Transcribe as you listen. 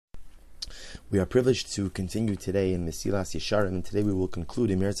We are privileged to continue today in Mesilas Yesharim, and today we will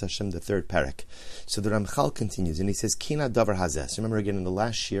conclude in Meretz Hashem, the third parak. So the Ramchal continues, and he says, Kina davar hazeh. So remember again, in the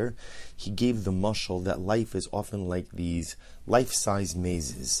last year, he gave the mashal that life is often like these life-size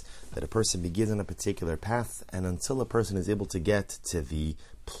mazes, that a person begins on a particular path, and until a person is able to get to the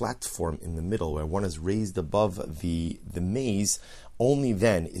platform in the middle, where one is raised above the maze, only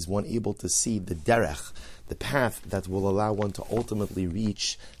then is one able to see the derech, the path that will allow one to ultimately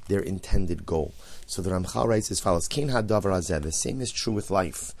reach their intended goal. So the Ramchal writes as follows: Kein hadavar hazeh. The same is true with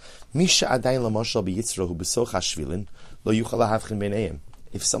life. Misha adayin lamashal biyitzrahu b'soch hashvilin lo yuchal lahavchin beinayim.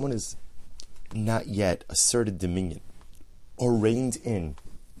 If someone is not yet asserted dominion or reined in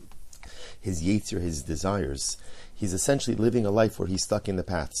his yetzer, his desires, he's essentially living a life where he's stuck in the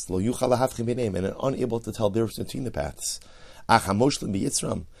paths. Lo yuchal lahavchin beinayim, and unable to tell the difference between the paths.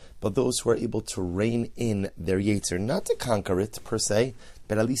 But those who are able to rein in their yetzer, not to conquer it per se,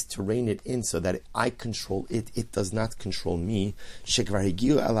 but at least to rein it in so that I control it, it does not control me. Those who are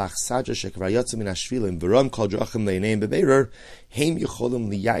able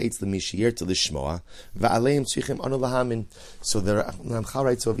So the Ramchal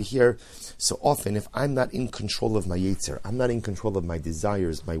writes over here, so often if I'm not in control of my yetzer, I'm not in control of my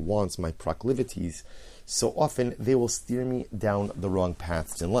desires, my wants, my proclivities, so often they will steer me down the wrong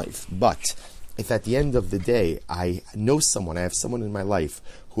paths in life. But if at the end of the day I know someone, I have someone in my life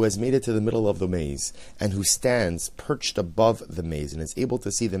who has made it to the middle of the maze and who stands perched above the maze and is able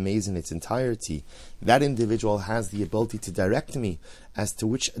to see the maze in its entirety, that individual has the ability to direct me as to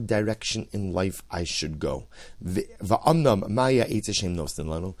which direction in life I should go. So the Ramchal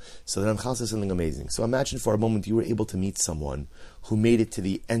says something amazing. So imagine for a moment you were able to meet someone who made it to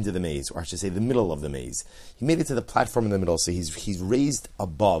the end of the maze, or I should say the middle of the maze. He made it to the platform in the middle, so he's raised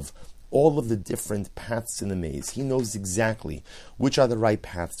above all of the different paths in the maze. He knows exactly which are the right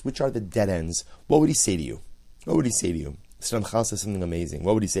paths, which are the dead ends. What would he say to you? What would he say to you? So Ramchal says something amazing.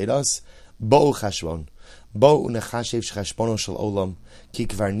 What would he say to us? Bo'u chashbon. Bo'u nechashev shechashbono shel olam. Ki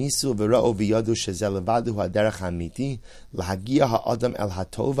kvar nisu v'ra'u v'yadu shezeh levadu ha'derech ha'amiti lahagia ha'adam el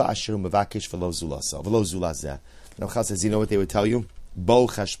hatova asher mevakesh v'lo zulazeh. Ramchal says, you know what they would tell you? Bo'u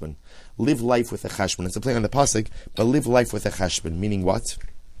chashbon. Live life with a chashbon. It's a play on the pasuk, but live life with a chashbon. Meaning what?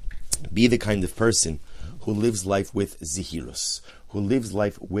 Be the kind of person who lives life with zihirus, who lives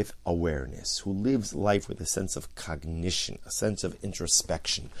life with awareness, who lives life with a sense of cognition, a sense of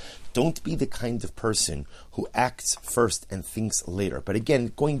introspection. Don't be the kind of person who acts first and thinks later. But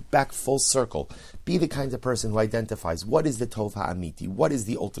again, going back full circle, be the kind of person who identifies what is the tov ha'amiti, what is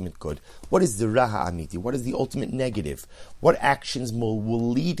the ultimate good, what is the ra ha'amiti, what is the ultimate negative, what actions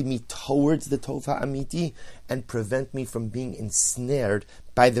will lead me towards the tov ha'amiti and prevent me from being ensnared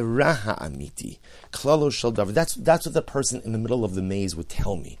by the ra ha'amiti. Klalo shel davar. That's what the person in the middle of the maze would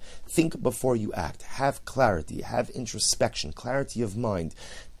tell me. Think before you act. Have clarity. Have introspection. Clarity of mind.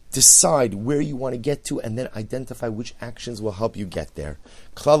 Decide where you want to get to, and then identify which actions will help you get there.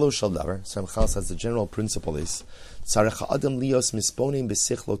 Klalo shel davar. Ramchal says the general principle is tzarech ha'adam lios misponim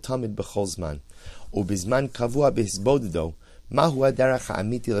b'sichlo tamid b'chol zman u'bizman kavua b'hisboddo. It's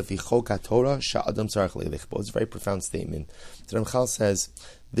a very profound statement. The Ramchal says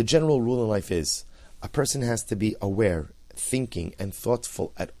the general rule in life is a person has to be aware, thinking, and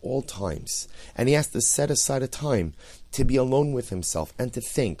thoughtful at all times, and he has to set aside a time to be alone with himself and to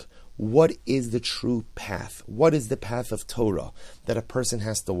think, what is the true path? What is the path of Torah that a person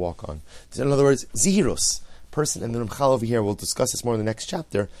has to walk on? So in other words, zihirus. Person, and the Ramchal over here, we'll discuss this more in the next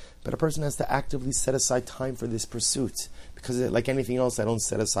chapter, but a person has to actively set aside time for this pursuit, because like anything else, I don't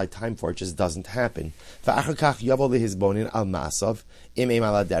set aside time for it, just doesn't happen. After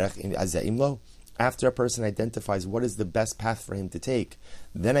a person identifies what is the best path for him to take,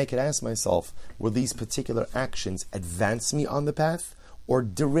 then I can ask myself, will these particular actions advance me on the path or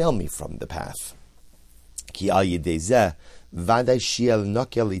derail me from the path?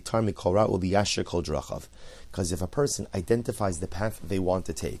 Because if a person identifies the path they want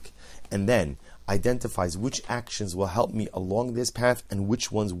to take, and then identifies which actions will help me along this path and which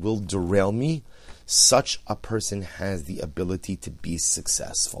ones will derail me, such a person has the ability to be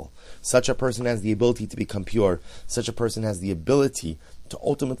successful. Such a person has the ability to become pure. Such a person has the ability to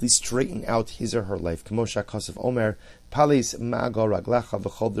ultimately straighten out his or her life. K'mosha Kosef Omer, Palis Ma'agal Raglecha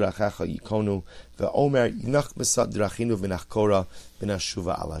V'chol Drachecha Yikonu V'Omer Yinach Mesad Drachinu V'Nachkora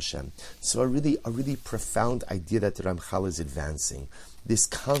V'Nashuva Al Hashem. So a really profound idea that the Ramchal is advancing. This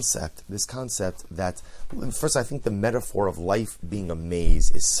concept that, first I think the metaphor of life being a maze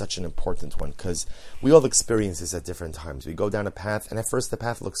is such an important one, because we all experience this at different times. We go down a path, and at first the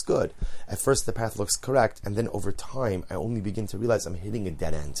path looks good. At first the path looks correct, and then over time I only begin to realize I'm hitting a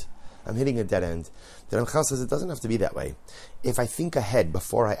dead end. I'm hitting a dead end. The Ramchal says it doesn't have to be that way. If I think ahead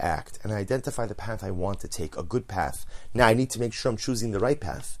before I act, and I identify the path I want to take, a good path, now I need to make sure I'm choosing the right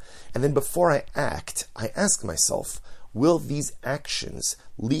path. And then before I act, I ask myself, will these actions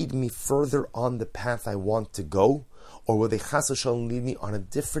lead me further on the path I want to go? Or will they chas v'shalom lead me on a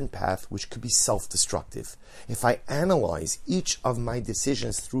different path which could be self-destructive? If I analyze each of my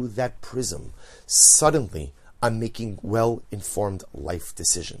decisions through that prism, suddenly I'm making well-informed life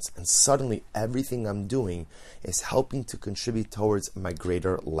decisions. And suddenly everything I'm doing is helping to contribute towards my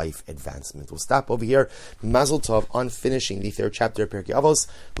greater life advancement. We'll stop over here. Mazel Tov on finishing the third chapter of Pirkei Avos.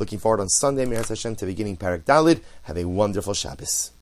 Looking forward on Sunday, Me'ez Hashem, to beginning Parak Dalid. Have a wonderful Shabbos.